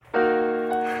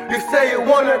You say you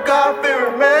want a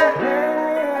God-fearing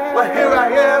man. Well, here I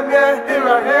am, yeah, here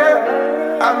I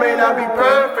am. I may not be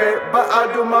perfect, but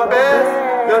I'll do my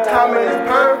best. Your timing is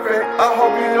perfect, I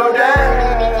hope you know that.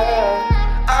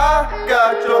 I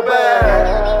got your back.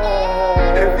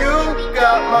 If you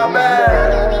got my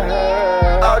back,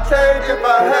 I'll change if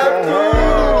I have to,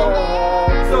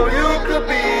 so you could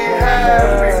be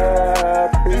happy.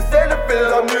 You say the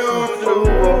feelings I'm used to,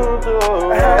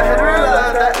 I had to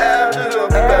realize that after the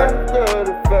fact.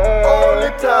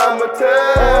 Only time will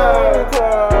tell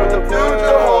what the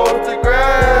future holds to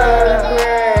grab.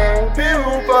 He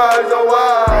who finds a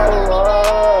wife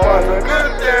finds a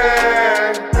good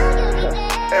thing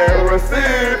and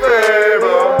receive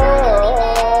favor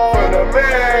from the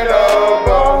man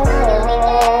above.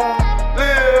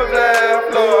 Live, laugh,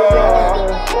 love.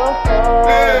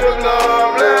 Live,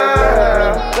 love,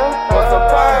 laugh. But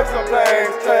sometimes some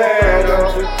things change.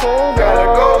 Gotta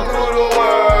go through the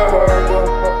world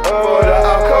for the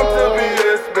outcome to be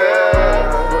this bad.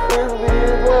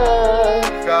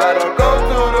 Gotta go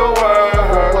through the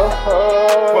world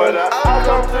for the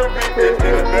outcome to be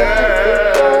this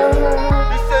bad.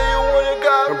 You say you want a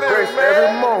God-fearing man.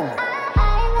 Every moment,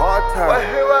 hard time, But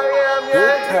here I am,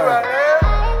 yeah, here I am.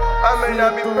 I may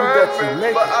not be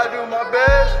perfect, but I do my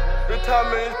best. The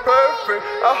timing is perfect,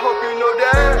 I hope you know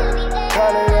that.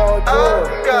 I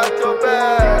got your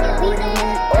back.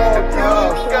 If you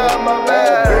got my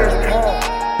back,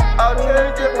 I'll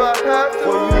change if I have to,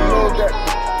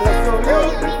 so you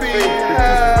can be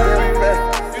happy.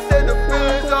 You said the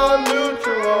feelings are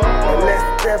mutual, I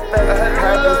had to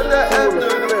realize that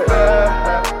after the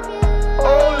fact.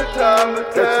 Only time to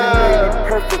tell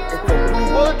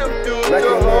what the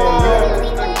future holds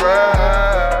to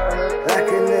grab.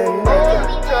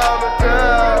 Only time to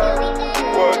tell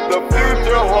what the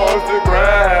future holds to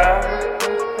grab.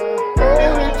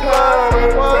 Anytime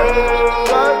it was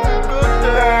life's a good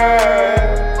day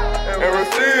and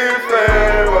receive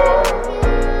favor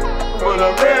for the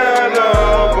man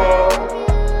above.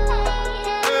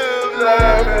 Live,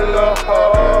 laugh, and love.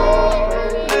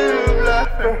 Live,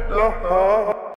 laugh, and love.